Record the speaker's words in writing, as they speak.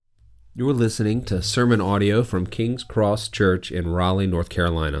You're listening to sermon audio from King's Cross Church in Raleigh, North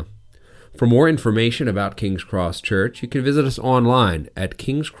Carolina. For more information about King's Cross Church, you can visit us online at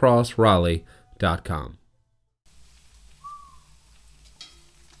kingscrossraleigh.com.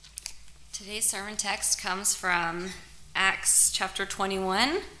 Today's sermon text comes from Acts chapter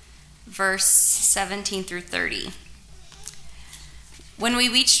 21, verse 17 through 30. When we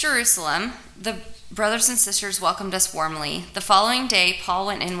reached Jerusalem, the brothers and sisters welcomed us warmly. The following day, Paul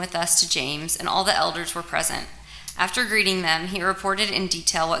went in with us to James, and all the elders were present. After greeting them, he reported in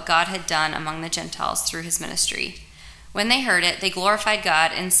detail what God had done among the Gentiles through his ministry. When they heard it, they glorified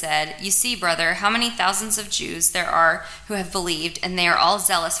God and said, "You see, brother, how many thousands of Jews there are who have believed, and they are all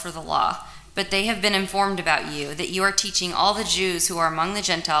zealous for the law. But they have been informed about you, that you are teaching all the Jews who are among the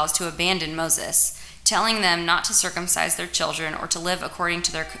Gentiles to abandon Moses, telling them not to circumcise their children or to live according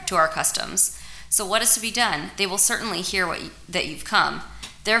to our customs. So what is to be done? They will certainly hear that you've come.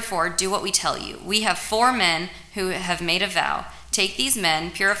 Therefore, do what we tell you. We have 4 men who have made a vow. Take these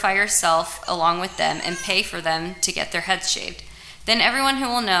men, purify yourself along with them, and pay for them to get their heads shaved. Then everyone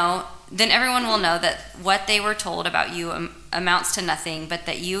will know that what they were told about you amounts to nothing, but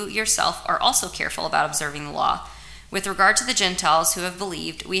that you yourself are also careful about observing the law. With regard to the Gentiles who have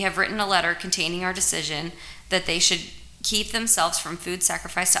believed, we have written a letter containing our decision that they should keep themselves from food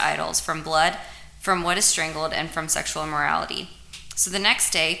sacrificed to idols, from blood, from what is strangled, and from sexual immorality." So the next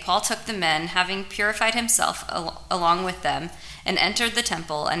day, Paul took the men, having purified himself along with them, and entered the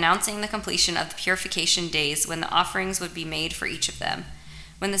temple, announcing the completion of the purification days when the offerings would be made for each of them.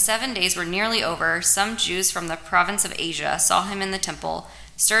 When the 7 days were nearly over, some Jews from the province of Asia saw him in the temple,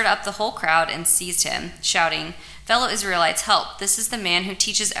 stirred up the whole crowd, and seized him, shouting, "Fellow Israelites, help! This is the man who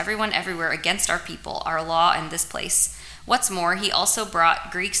teaches everyone everywhere against our people, our law, and this place. What's more, he also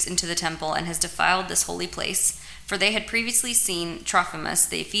brought Greeks into the temple and has defiled this holy place." For they had previously seen Trophimus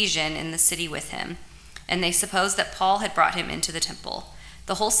the Ephesian in the city with him, and they supposed that Paul had brought him into the temple.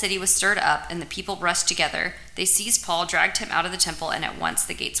 The whole city was stirred up, and the people rushed together. They seized Paul, dragged him out of the temple, and at once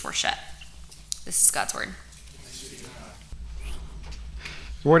the gates were shut. This is God's word.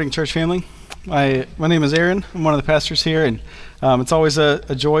 Good morning, church family. My name is Aaron. I'm one of the pastors here, and it's always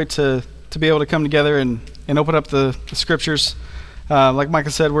a joy to be able to come together and open up the scriptures. Like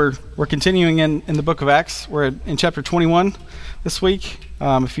Micah said, we're continuing in the book of Acts. We're in chapter 21 this week.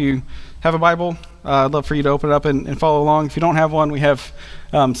 If you have a Bible, I'd love for you to open it up and follow along. If you don't have one, we have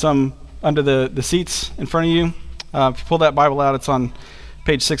some under the seats in front of you. If you pull that Bible out, it's on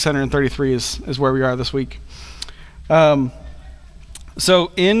page 633 is where we are this week.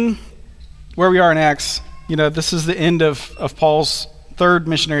 So in where we are in Acts, this is the end of Paul's 3rd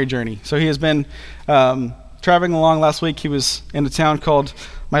missionary journey. So he has been traveling along. Last week he was in a town called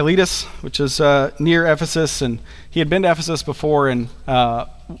Miletus, which is near Ephesus, and he had been to Ephesus before and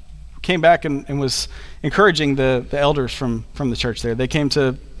came back and was encouraging the elders from the church there. They came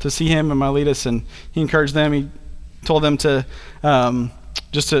to see him in Miletus, and he encouraged them. He told them to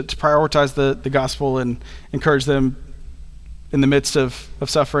just to prioritize the gospel and encourage them in the midst of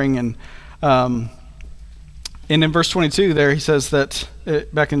suffering. And in verse 22 there, he says that,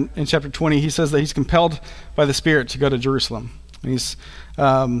 back in chapter 20, he says that he's compelled by the Spirit to go to Jerusalem. And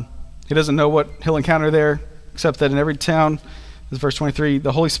he doesn't know what he'll encounter there, except that in every town, this is verse 23,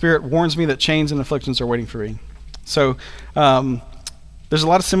 the Holy Spirit warns me that chains and afflictions are waiting for me. So there's a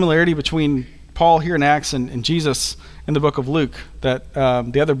lot of similarity between Paul here in Acts and Jesus in the book of Luke, that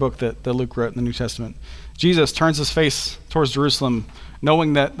the other book that Luke wrote in the New Testament. Jesus turns his face towards Jerusalem,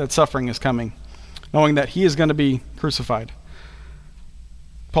 knowing that suffering is coming, knowing that he is going to be crucified.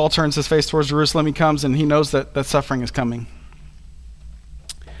 Paul turns his face towards Jerusalem. He comes and he knows that suffering is coming.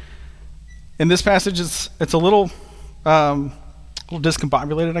 In this passage, it's a little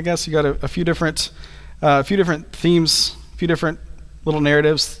discombobulated, I guess. You got a few different themes, a few different little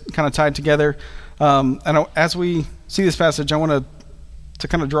narratives kind of tied together. And as we see this passage, I want to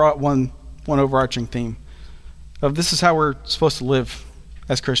kind of draw out one overarching theme of this is how we're supposed to live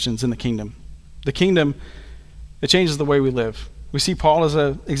as Christians in the kingdom. The kingdom, it changes the way we live. We see Paul as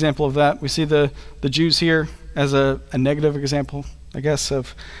an example of that. We see the Jews here as a negative example, I guess,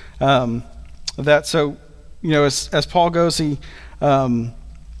 of that. So, as Paul goes, he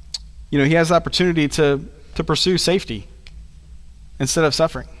has the opportunity to pursue safety instead of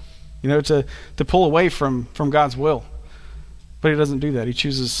suffering, to pull away from God's will. But he doesn't do that. He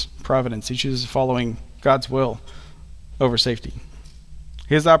chooses providence. He chooses following God's will over safety.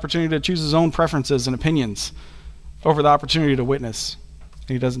 He has the opportunity to choose his own preferences and opinions over the opportunity to witness. And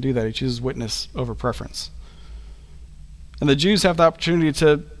he doesn't do that. He chooses witness over preference. And the Jews have the opportunity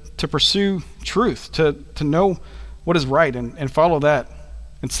to pursue truth, to know what is right and follow that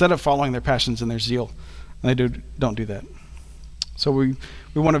instead of following their passions and their zeal. And they don't do that. So we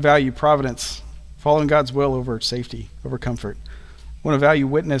want to value providence, following God's will over safety, over comfort. We want to value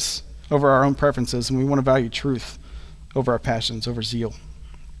witness over our own preferences, and we want to value truth over our passions, over zeal.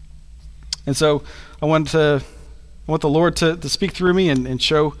 And so I want the Lord to speak through me and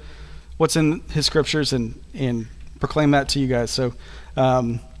show what's in his scriptures and proclaim that to you guys. So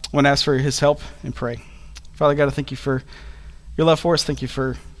I want to ask for his help and pray. Father God, I thank you for your love for us. Thank you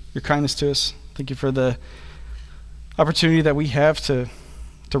for your kindness to us. Thank you for the opportunity that we have to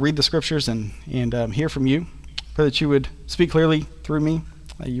read the scriptures and hear from you. Pray that you would speak clearly through me,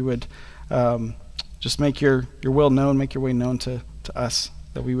 that you would just make your will known, make your way known to us,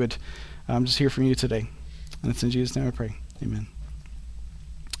 that we would just hear from you today. And it's in Jesus' name I pray. Amen.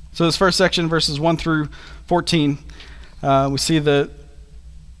 So this first section, verses 1 through 14, we see that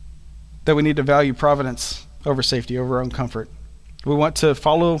we need to value providence over safety, over our own comfort. We want to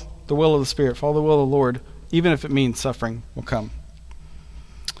follow the will of the Spirit, follow the will of the Lord, even if it means suffering will come.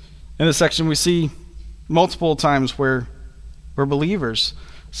 In this section, we see multiple times where believers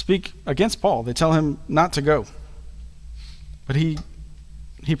speak against Paul. They tell him not to go. But he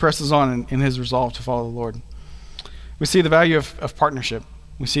presses on in his resolve to follow the Lord. We see the value of partnership.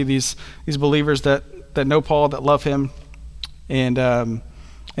 We see these believers that know Paul, that love him, and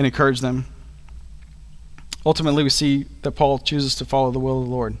encourage them. Ultimately, we see that Paul chooses to follow the will of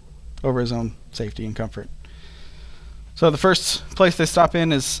the Lord over his own safety and comfort. So the first place they stop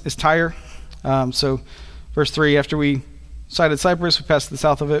in is Tyre. So verse 3, after we sighted Cyprus, we passed to the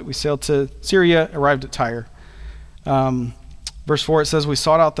south of it, we sailed to Syria, arrived at Tyre. Verse 4, it says, we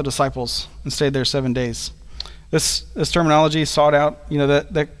sought out the disciples and stayed there 7 days. This terminology, sought out,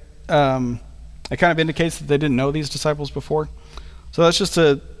 that it kind of indicates that they didn't know these disciples before. So that's just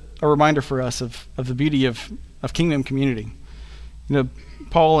a reminder for us of the beauty of kingdom community.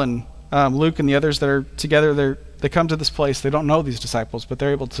 Paul and Luke and the others that are together, they come to this place. They don't know these disciples, but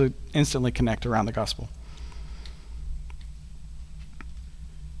they're able to instantly connect around the gospel.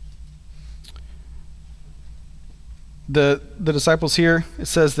 The disciples here, it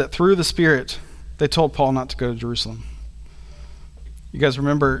says that through the Spirit, they told Paul not to go to Jerusalem. You guys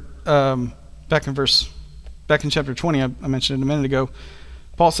remember back in chapter 20, I mentioned it a minute ago,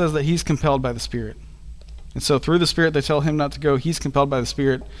 Paul says that he's compelled by the Spirit. And so through the Spirit, they tell him not to go. He's compelled by the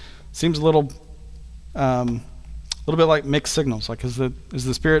Spirit. Seems a little bit like mixed signals. Like, is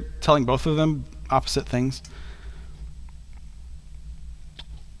the Spirit telling both of them opposite things?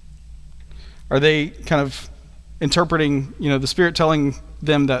 Are they kind of interpreting, the Spirit telling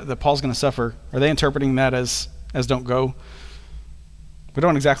them that Paul's going to suffer? Are they interpreting that as don't go? We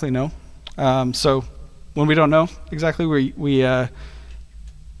don't exactly know. So when we don't know exactly, we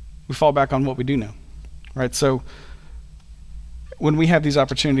fall back on what we do know, right? So when we have these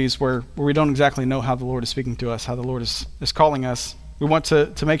opportunities where we don't exactly know how the Lord is speaking to us, how the Lord is calling us, we want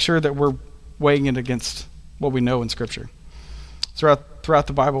to make sure that we're weighing it against what we know in Scripture. Throughout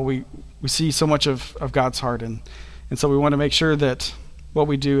the Bible, we see so much of God's heart, and so we want to make sure that what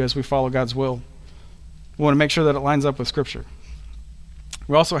we do as we follow God's will, we want to make sure that it lines up with Scripture.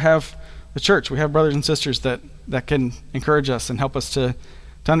 We also have the church. We have brothers and sisters that can encourage us and help us to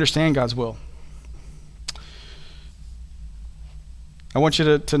understand God's will. I want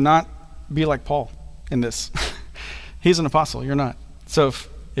you to not be like Paul in this. He's an apostle. You're not. So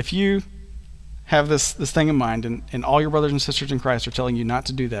if you have this thing in mind and all your brothers and sisters in Christ are telling you not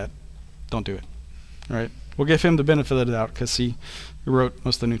to do that, don't do it. All right? We'll give him the benefit of the doubt because he wrote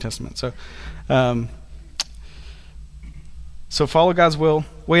most of the New Testament. So follow God's will.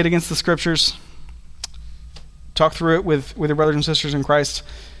 Weigh it against the Scriptures. Talk through it with your brothers and sisters in Christ.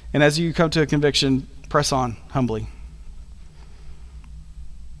 And as you come to a conviction, press on humbly.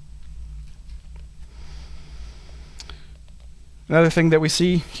 Another thing that we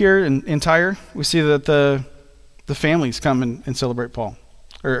see here in Tyre, we see that the families come and celebrate Paul,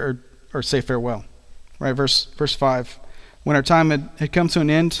 or say farewell. Right, verse 5. When our time had come to an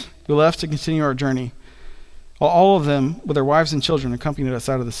end, we left to continue our journey. All of them, with their wives and children, accompanied us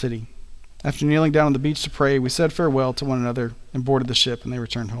out of the city. After kneeling down on the beach to pray, we said farewell to one another and boarded the ship, and they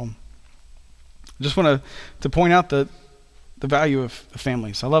returned home. I just want to point out the value of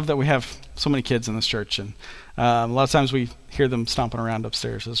families. I love that we have so many kids in this church, and a lot of times we hear them stomping around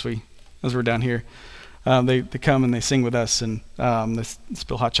upstairs as we're down here. They come and they sing with us, and they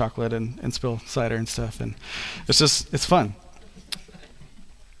spill hot chocolate and spill cider and stuff, and it's fun.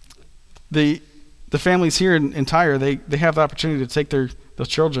 The families here in Tyre, they have the opportunity to take those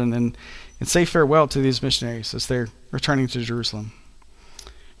children and say farewell to these missionaries as they're returning to Jerusalem.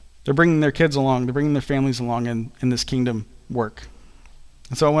 They're bringing their kids along. They're bringing their families along in this kingdom work.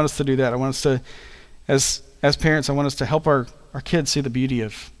 And so I want us to do that. I want us to, as parents, I want us to help our kids see the beauty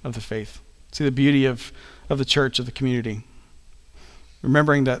of the faith, see the beauty of the church, of the community.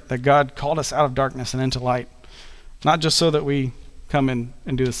 Remembering that God called us out of darkness and into light, not just so that we come in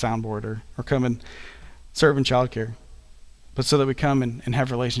and do the soundboard or come and serve in childcare, but so that we come and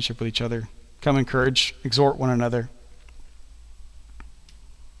have a relationship with each other, come encourage, exhort one another.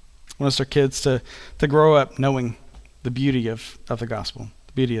 I want us our kids to grow up knowing the beauty of the gospel,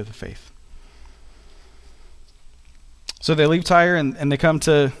 the beauty of the faith. So they leave Tyre and they come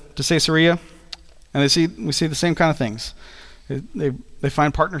to Caesarea, and we see the same kind of things. They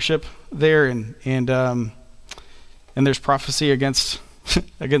find partnership there, and there's prophecy against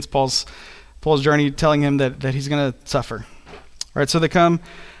Paul's journey, telling him that he's going to suffer. All right, so they come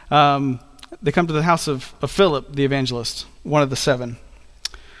to the house of Philip the evangelist, one of the seven.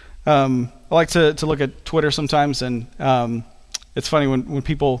 I like to look at Twitter sometimes, and it's funny when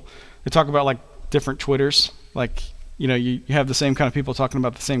people they talk about like different Twitters, like you have the same kind of people talking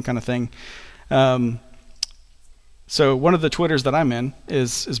about the same kind of thing. So one of the Twitters that I'm in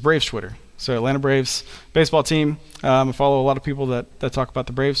is Braves Twitter. So Atlanta Braves baseball team. I follow a lot of people that talk about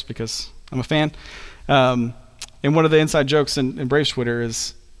the Braves because I'm a fan. And one of the inside jokes in Braves Twitter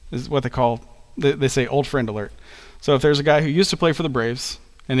is what they say old friend alert. So if there's a guy who used to play for the Braves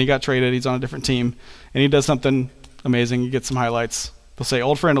and he got traded, he's on a different team, and he does something amazing, you get some highlights, they'll say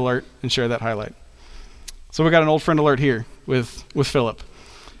old friend alert and share that highlight. So we got an old friend alert here with Philip.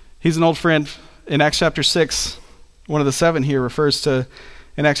 He's an old friend. In Acts chapter 6, one of the seven here refers to,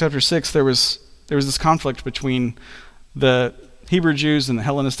 in Acts chapter 6, there was this conflict between the Hebrew Jews and the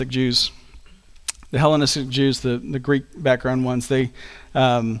Hellenistic Jews. The Hellenistic Jews, the Greek background ones, their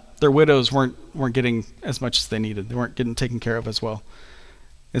widows weren't getting as much as they needed. They weren't getting taken care of as well.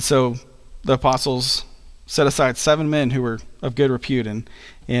 And so the apostles set aside 7 men who were of good repute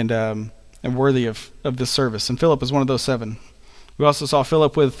and worthy of this service. And Philip is one of those 7. We also saw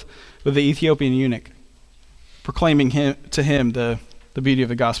Philip with the Ethiopian eunuch, proclaiming to him the beauty of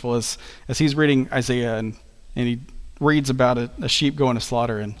the gospel as he's reading Isaiah and he reads about a sheep going to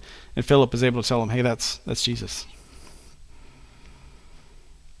slaughter, and Philip is able to tell him, hey, that's Jesus.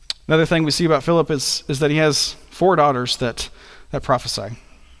 Another thing we see about Philip is that he has 4 daughters that prophesy.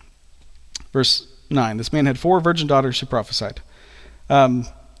 Verse 9, this man had 4 virgin daughters who prophesied.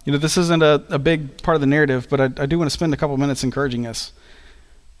 This isn't a big part of the narrative, but I do want to spend a couple minutes encouraging us.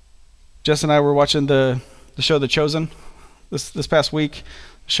 Jess and I were watching the show The Chosen this past week,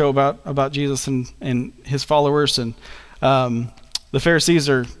 a show about Jesus and his followers, and the Pharisees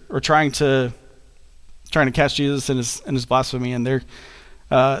are trying to catch Jesus in his blasphemy, and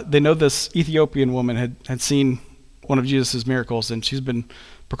they know this Ethiopian woman had seen one of Jesus' miracles, and she's been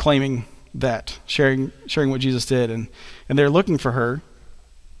proclaiming that, sharing what Jesus did, and they're looking for her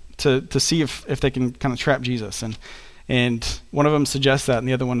to see if they can kind of trap Jesus, and one of them suggests that, and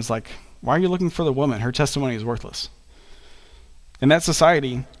the other one is like, why are you looking for the woman? Her testimony is worthless. In that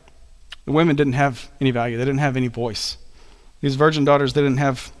society, the women didn't have any value. They didn't have any voice. These virgin daughters, they didn't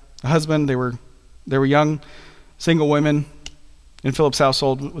have a husband. They were young, single women in Philip's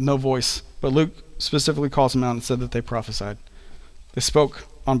household with no voice. But Luke specifically calls them out and said that they prophesied. They spoke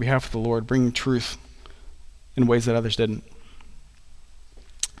on behalf of the Lord, bringing truth in ways that others didn't.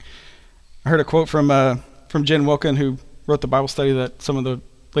 I heard a quote from Jen Wilkin, who wrote the Bible study that some of the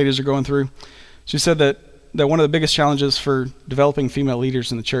ladies are going through. She said that one of the biggest challenges for developing female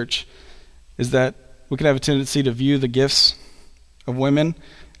leaders in the church is that we can have a tendency to view the gifts of women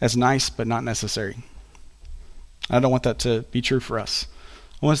as nice but not necessary. I don't want that to be true for us.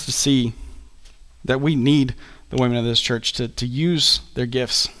 I want us to see that we need the women of this church to use their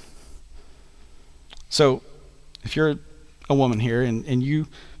gifts. So if you're a woman here and you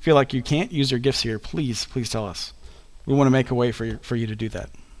feel like you can't use your gifts here, please tell us. We want to make a way for you to do that.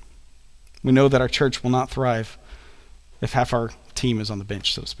 We know that our church will not thrive if half our team is on the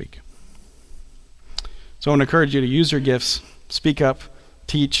bench, so to speak. So I want to encourage you to use your gifts, speak up,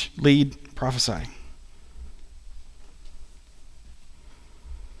 teach, lead, prophesy.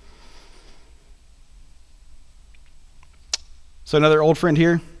 So another old friend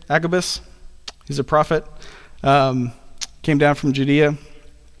here, Agabus. He's a prophet, came down from Judea,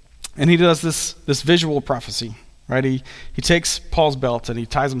 and he does this visual prophecy. Right, he takes Paul's belt and he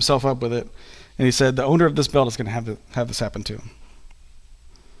ties himself up with it, and he said the owner of this belt is going to have this happen to him.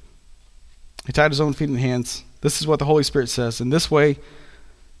 He tied his own feet and hands. This is what the Holy Spirit says. In this way,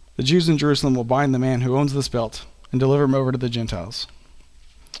 the Jews in Jerusalem will bind the man who owns this belt and deliver him over to the Gentiles.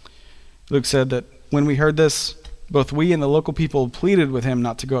 Luke said that when we heard this, both we and the local people pleaded with him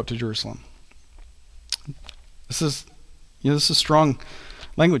not to go up to Jerusalem. This is strong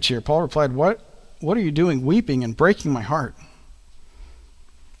language here. Paul replied, What are you doing, weeping and breaking my heart?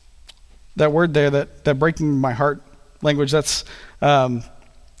 That word there, that breaking my heart language, that's kind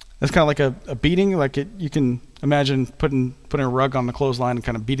of like a beating. Like you can imagine putting a rug on the clothesline and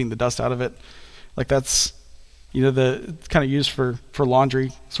kind of beating the dust out of it. Like that's, it's kind of used for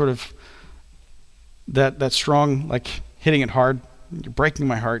laundry, sort of that strong, like hitting it hard. You're breaking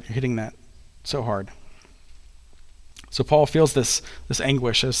my heart. You're hitting that so hard. So Paul feels this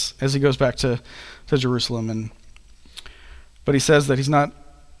anguish as he goes back to Jerusalem, but he says that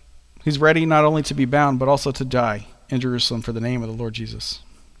he's ready not only to be bound but also to die in Jerusalem for the name of the Lord Jesus.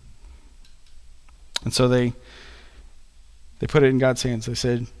 And so they put it in God's hands. They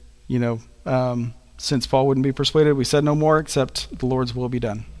said, since Paul wouldn't be persuaded, we said no more except the Lord's will be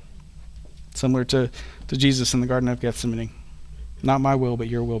done. Similar to Jesus in the Garden of Gethsemane. Not my will, but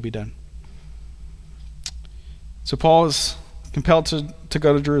your will be done. So Paul is compelled to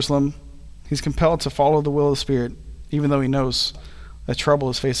go to Jerusalem. He's compelled to follow the will of the Spirit, even though he knows that trouble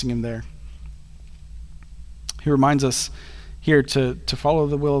is facing him there. He reminds us here to follow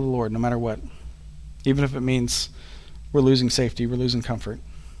the will of the Lord no matter what, even if it means we're losing safety, we're losing comfort.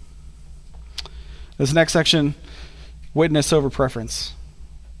 This next section, witness over preference.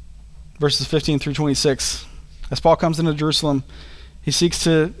 Verses 15 through 26. As Paul comes into Jerusalem, he seeks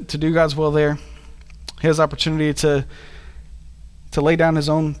to do God's will there. He has opportunity to lay down his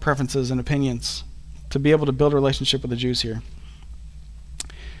own preferences and opinions, to be able to build a relationship with the Jews here.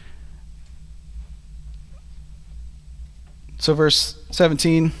 So verse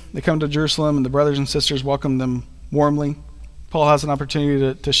 17, they come to Jerusalem and the brothers and sisters welcome them warmly. Paul has an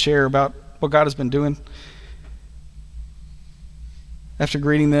opportunity to share about what God has been doing. After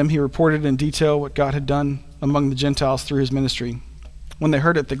greeting them, he reported in detail what God had done among the Gentiles through his ministry. When they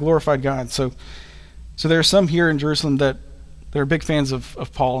heard it, they glorified God. So there are some here in Jerusalem that are big fans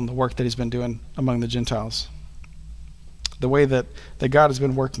of Paul and the work that he's been doing among the Gentiles, the way that God has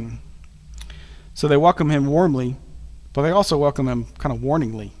been working. So they welcome him warmly, but they also welcome him kind of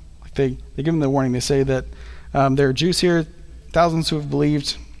warningly. Like they give him the warning. They say that there are Jews here, thousands who have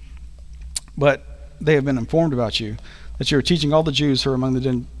believed, but they have been informed about you, that you are teaching all the Jews who are among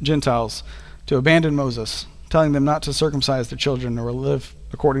the Gentiles to abandon Moses, telling them not to circumcise their children or live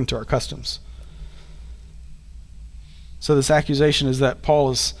according to our customs. So this accusation is that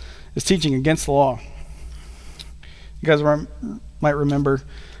Paul is teaching against the law. You guys might remember,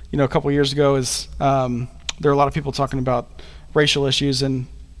 a couple of years ago, there were a lot of people talking about racial issues in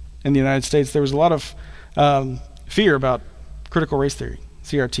the United States. There was a lot of fear about critical race theory,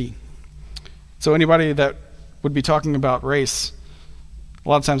 CRT. So anybody that would be talking about race, a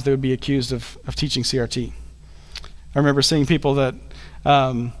lot of times they would be accused of teaching CRT. I remember seeing people that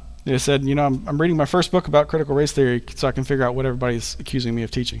they said, I'm reading my first book about critical race theory so I can figure out what everybody's accusing me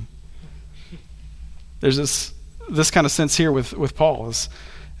of teaching. There's this kind of sense here with Paul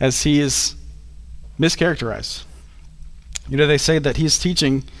as he is mischaracterized. They say that he's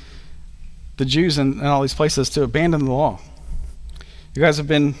teaching the Jews in all these places to abandon the law. You guys have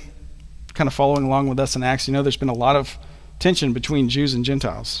been kind of following along with us in Acts. There's been a lot of tension between Jews and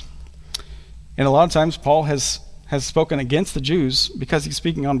Gentiles. And a lot of times Paul has spoken against the Jews because he's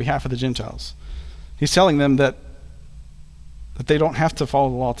speaking on behalf of the Gentiles. He's telling them that they don't have to follow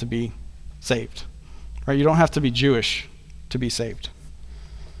the law to be saved. Right? You don't have to be Jewish to be saved.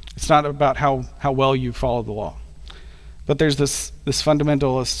 It's not about how well you follow the law. But there's this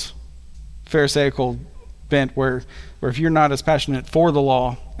fundamentalist, Pharisaical bent where if you're not as passionate for the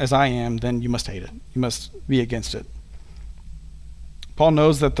law as I am, then you must hate it. You must be against it. Paul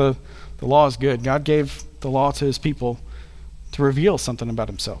knows that the law is good. God gave the law to his people to reveal something about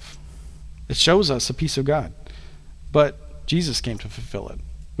himself. It shows us a piece of God. But Jesus came to fulfill it.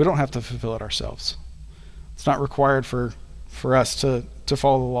 We don't have to fulfill it ourselves. It's not required for us to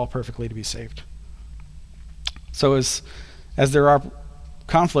follow the law perfectly to be saved. So as there are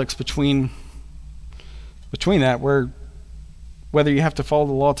conflicts between that, whether you have to follow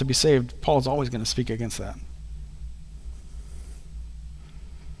the law to be saved, Paul is always going to speak against that.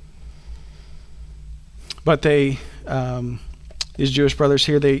 But these Jewish brothers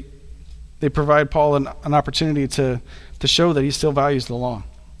here, they provide Paul an opportunity to show that he still values the law.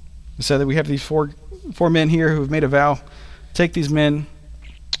 They said that we have these four men here who have made a vow. Take these men,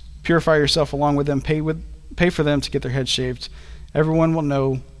 purify yourself along with them, pay for them to get their heads shaved. Everyone will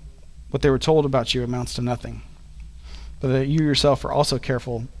know what they were told about you amounts to nothing, but that you yourself are also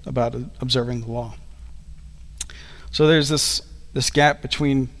careful about observing the law. So there's this gap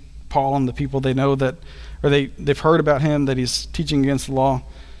between Paul and the people they know that, or they've heard about him, that he's teaching against the law.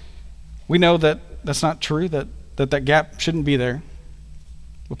 We know that that's not true, that gap shouldn't be there.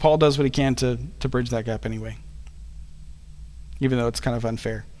 But Paul does what he can to bridge that gap anyway, even though it's kind of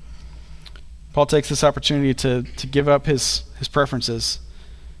unfair. Paul takes this opportunity to give up his preferences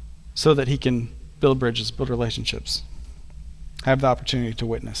so that he can build bridges, build relationships, have the opportunity to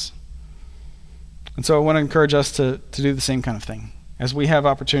witness. And so I want to encourage us to do the same kind of thing. As we have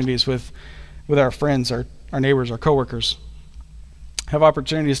opportunities with our friends, our neighbors, our coworkers, have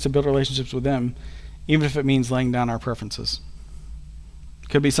opportunities to build relationships with them, even if it means laying down our preferences. It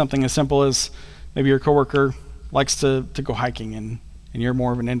could be something as simple as maybe your coworker likes to go hiking and you're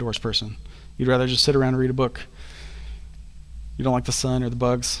more of an indoors person. You'd rather just sit around and read a book. You don't like the sun or the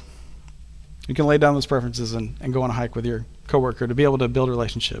bugs. You can lay down those preferences and go on a hike with your coworker to be able to build a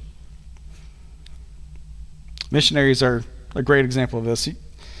relationship. Missionaries are a great example of this.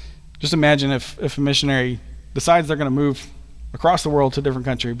 Just imagine if a missionary decides they're going to move across the world to a different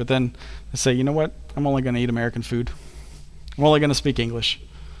country, but then they say, you know what, I'm only going to eat American food. I'm only going to speak English.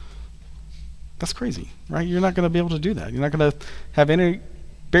 That's crazy, right? You're not going to be able to do that. You're not going to have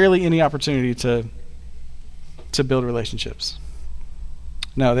barely any opportunity to build relationships.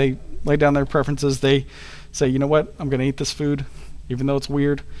 No, they lay down their preferences. They say, you know what, I'm going to eat this food, even though it's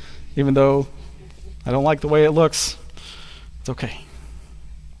weird, even though I don't like the way it looks. It's okay.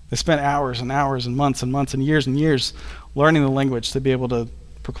 They spent hours and hours and months and years learning the language to be able to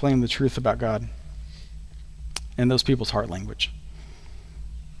proclaim the truth about God and those people's heart language.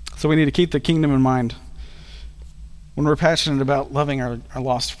 So we need to keep the kingdom in mind when we're passionate about loving our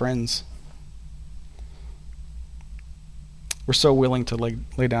lost friends. We're so willing to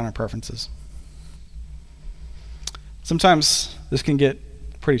lay down our preferences. Sometimes this can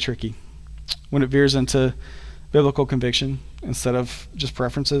get pretty tricky when it veers into biblical conviction instead of just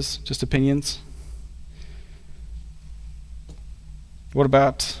preferences, just opinions. What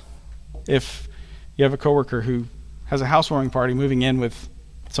about if you have a coworker who has a housewarming party moving in with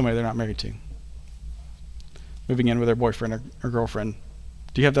somebody they're not married to? Moving in with their boyfriend or girlfriend.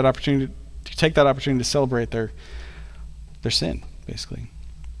 Do you have that opportunity? Do you take that opportunity to celebrate their sin, basically?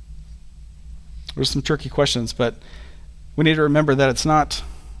 There's some tricky questions, but we need to remember that it's not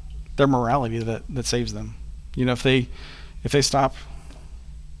their morality that saves them. You know, if they stop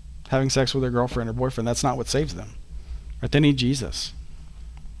having sex with their girlfriend or boyfriend, that's not what saves them. Right? They need Jesus.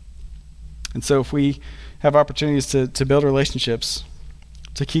 And so if we have opportunities to build relationships,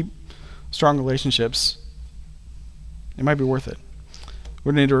 to keep strong relationships, it might be worth it.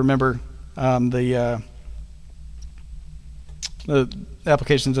 We need to remember the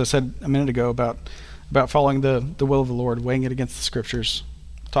applications I said a minute ago about following the will of the Lord, weighing it against the scriptures,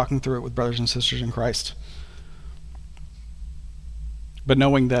 talking through it with brothers and sisters in Christ. But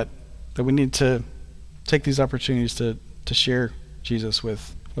knowing that we need to take these opportunities to share Jesus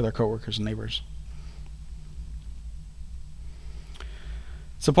with our coworkers and neighbors.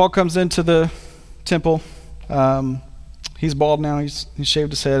 So Paul comes into the temple. He's bald now. He's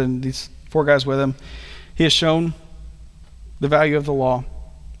shaved his head, and these 4 guys with him. He has shown the value of the law,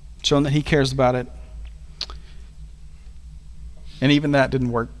 shown that he cares about it. And even that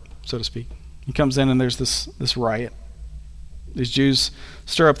didn't work, so to speak. He comes in and there's this riot. These Jews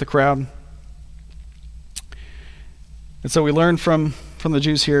stir up the crowd. And so we learn from the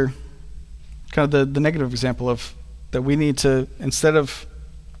Jews here kind of the negative example of that we need to, instead of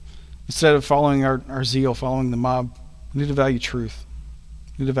following our zeal, following the mob, we need to value truth.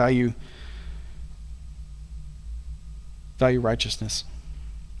 We need to value righteousness.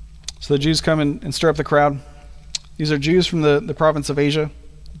 So the Jews come and stir up the crowd. These are Jews from the province of Asia,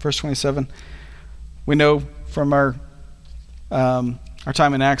 verse 27. We know from our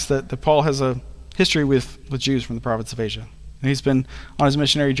time in Acts that Paul has a history with Jews from the province of Asia. And he's been on his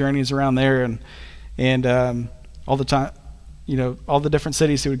missionary journeys around there, and all the time, all the different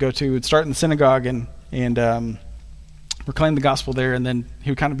cities he would go to. He would start in the synagogue and proclaim the gospel there, and then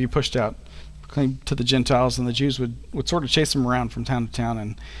he would kind of be pushed out, proclaim to the Gentiles, and the Jews would sort of chase him around from town to town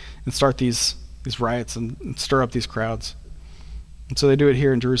and start these riots and stir up these crowds. And so they do it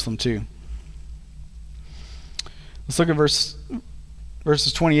here in Jerusalem too. Let's look at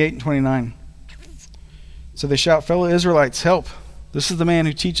verses 28 and 29. So they shout, "Fellow Israelites, help! This is the man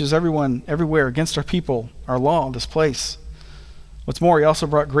who teaches everyone everywhere against our people, our law, this place. What's more, he also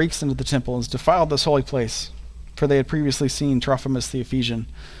brought Greeks into the temple and has defiled this holy place, for they had previously seen Trophimus the Ephesian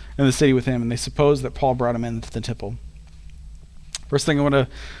in the city with him, and they supposed that Paul brought him into the temple." First thing I want to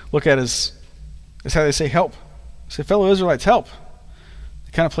look at is how they say help. They say, "Fellow Israelites, help!"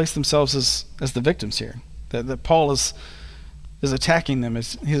 They kind of place themselves as the victims here. That Paul is attacking them.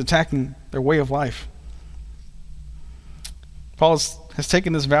 He's attacking their way of life. Paul has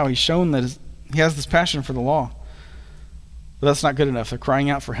taken this vow. He's shown that he has this passion for the law. But that's not good enough. They're crying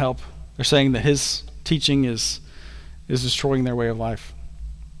out for help. They're saying that his teaching is destroying their way of life.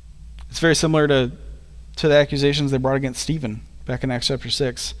 It's very similar to the accusations they brought against Stephen back in Acts chapter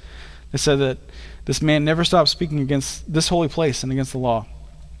 6. They said that this man never stopped speaking against this holy place and against the law.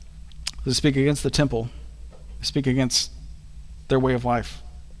 They speak against the temple. They speak against their way of life.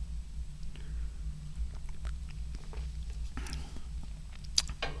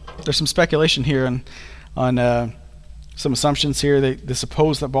 There's some speculation here on some assumptions here. They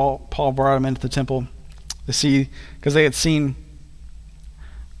suppose that Paul brought him into the temple. They see, because they had seen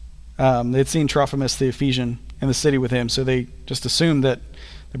Trophimus the Ephesian in the city with him, so they just assumed that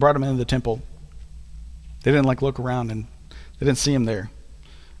they brought him into the temple. They didn't look around, and they didn't see him there.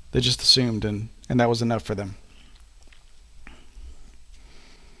 They just assumed, and that was enough for them.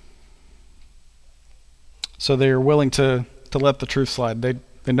 So they are willing to let the truth slide.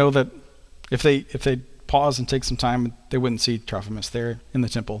 They know that if they pause and take some time, they wouldn't see Trophimus there in the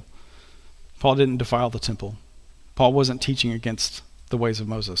temple. Paul didn't defile the temple. Paul wasn't teaching against the ways of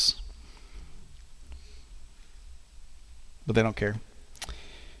Moses. But they don't care.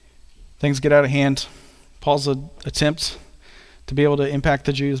 Things get out of hand. Paul's attempt to be able to impact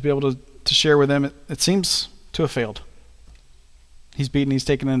the Jews, be able to share with them, it seems to have failed. He's beaten, he's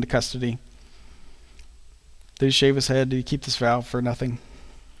taken into custody. Did he shave his head? Did he keep this vow for nothing?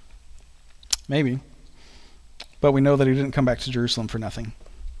 Maybe. But we know that he didn't come back to Jerusalem for nothing.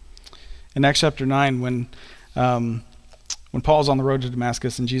 In Acts chapter 9, when Paul's on the road to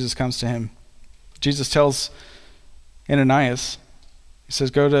Damascus and Jesus comes to him, Jesus tells Ananias, he says,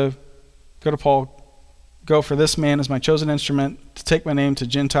 go to Paul, go, for this man is my chosen instrument to take my name to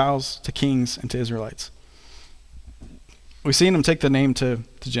Gentiles, to kings, and to Israelites. We've seen him take the name to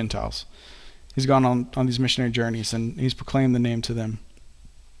Gentiles. He's gone on these missionary journeys, and he's proclaimed the name to them.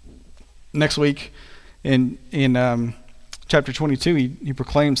 Next week, in chapter 22, he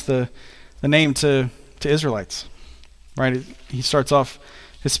proclaims the name to Israelites. Right? He starts off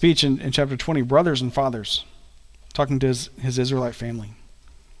his speech in chapter 20, brothers and fathers, talking to his Israelite family.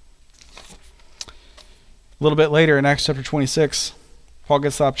 A little bit later in Acts chapter 26, Paul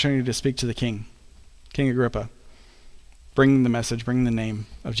gets the opportunity to speak to the king, King Agrippa, bringing the message, bringing the name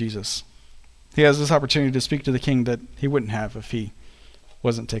of Jesus. He has this opportunity to speak to the king that he wouldn't have if he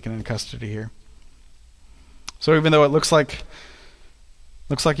wasn't taken into custody here. So even though it looks like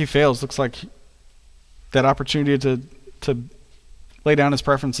he fails, looks like that opportunity to lay down his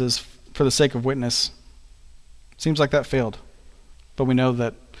preferences for the sake of witness, seems like that failed. But we know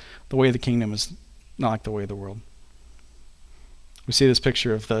that the way of the kingdom is not like the way of the world. We see this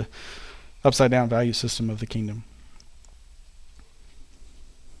picture of the upside down value system of the kingdom.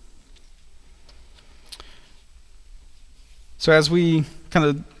 So as we kind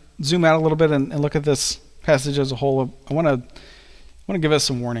of zoom out a little bit and look at this passage as a whole, I want to give us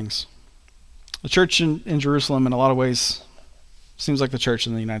some warnings. The church in Jerusalem, in a lot of ways, seems like the church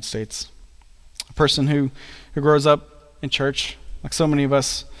in the United States. A person who grows up in church, like so many of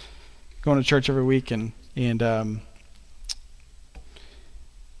us, going to church every week and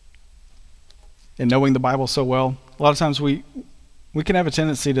knowing the Bible so well, a lot of times we can have a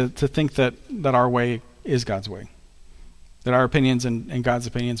tendency to think that our way is God's way, that our opinions and God's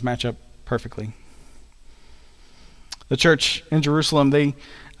opinions match up perfectly. The church in Jerusalem, they,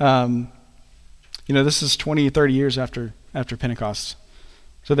 this is 20, 30 years after Pentecost.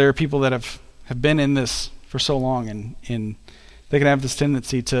 So there are people that have been in this for so long, and they can have this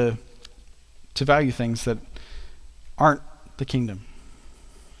tendency to value things that aren't the kingdom.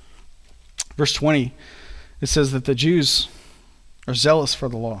 Verse 20, it says that the Jews are zealous for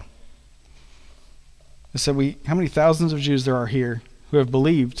the law. It said, how many thousands of Jews there are here who have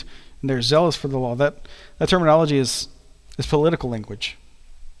believed, and they're zealous for the law. That terminology is political language.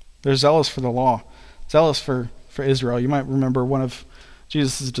 They're zealous for the law, zealous for Israel. You might remember one of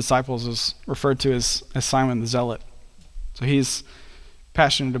Jesus' disciples is referred to as Simon the Zealot. So he's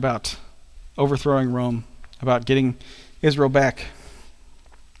passionate about overthrowing Rome, about getting Israel back.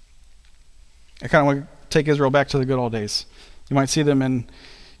 I kind of want to take Israel back to the good old days. You might see them in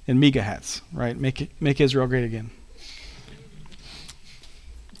MAGA hats, right? Make Israel great again.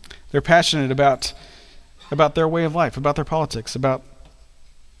 They're passionate about their way of life, about their politics, about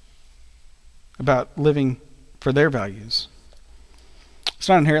living for their values. It's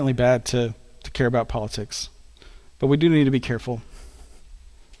not inherently bad to care about politics, but we do need to be careful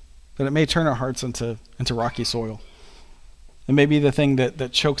that it may turn our hearts into rocky soil. It may be the thing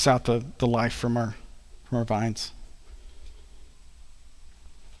that chokes out the life from our vines.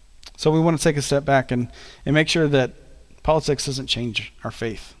 So we want to take a step back and make sure that politics doesn't change our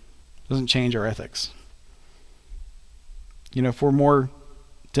faith, doesn't change our ethics. If we're more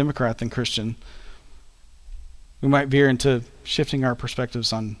Democrat than Christian, we might veer into shifting our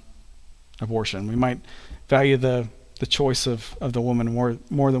perspectives on abortion. We might value the choice of the woman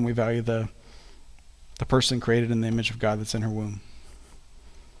more than we value the person created in the image of God that's in her womb.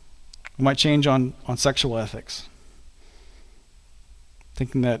 We might change on sexual ethics,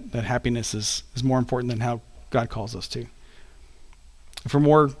 thinking that happiness is more important than how God calls us to. If we're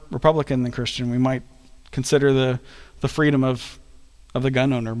more Republican than Christian, we might consider the freedom of the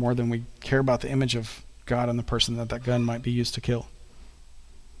gun owner more than we care about the image of God and the person that gun might be used to kill.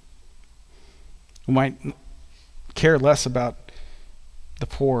 We might care less about the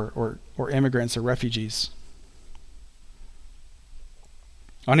poor or immigrants or refugees.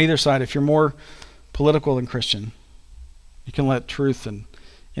 On either side, if you're more political than Christian, you can let truth and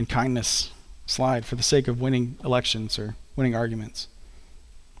kindness slide for the sake of winning elections or winning arguments.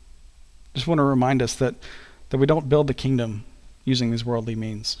 Just want to remind us that we don't build the kingdom using these worldly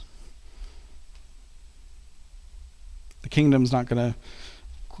means. The kingdom's not going to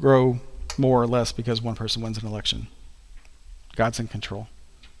grow more or less because one person wins an election. God's in control.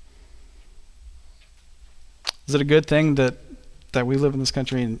 Is it a good thing that we live in this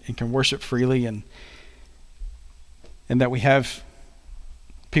country and can worship freely and that we have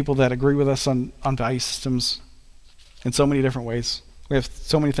people that agree with us on value systems in so many different ways? We have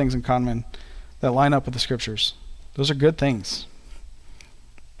so many things in common that line up with the scriptures. Those are good things.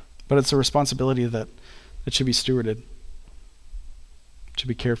 But it's a responsibility that should be stewarded, should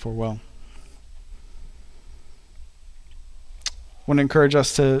be cared for well. I want to encourage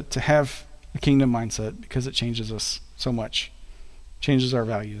us to have a kingdom mindset because it changes us so much, changes our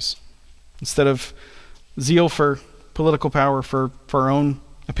values. Instead of zeal for political power, for our own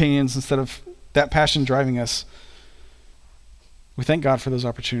opinions, instead of that passion driving us, we thank God for those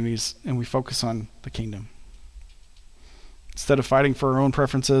opportunities and we focus on the kingdom. Instead of fighting for our own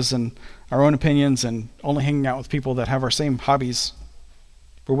preferences and our own opinions and only hanging out with people that have our same hobbies,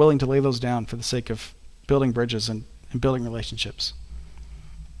 we're willing to lay those down for the sake of building bridges and building relationships.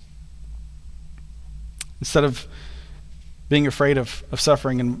 Instead of being afraid of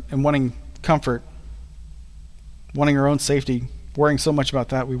suffering and wanting comfort, wanting our own safety, worrying so much about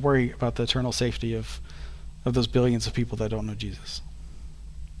that, we worry about the eternal safety of those billions of people that don't know Jesus.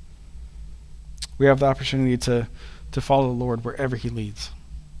 We have the opportunity to follow the Lord wherever he leads,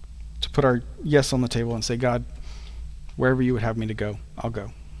 to put our yes on the table and say, God, wherever you would have me to go, I'll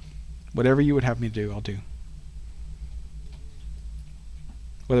go. Whatever you would have me to do, I'll do.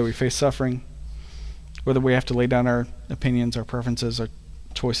 Whether we face suffering, whether we have to lay down our opinions, our preferences, our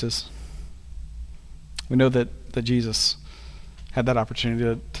choices, we know that Jesus had that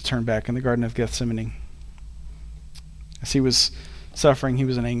opportunity to turn back in the Garden of Gethsemane. As he was suffering, he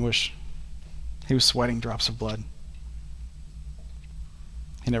was in anguish. He was sweating drops of blood.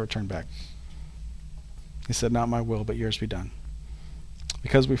 He never turned back. He said, not my will, but yours be done.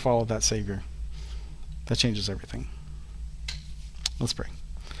 Because we follow that Savior, that changes everything. Let's pray.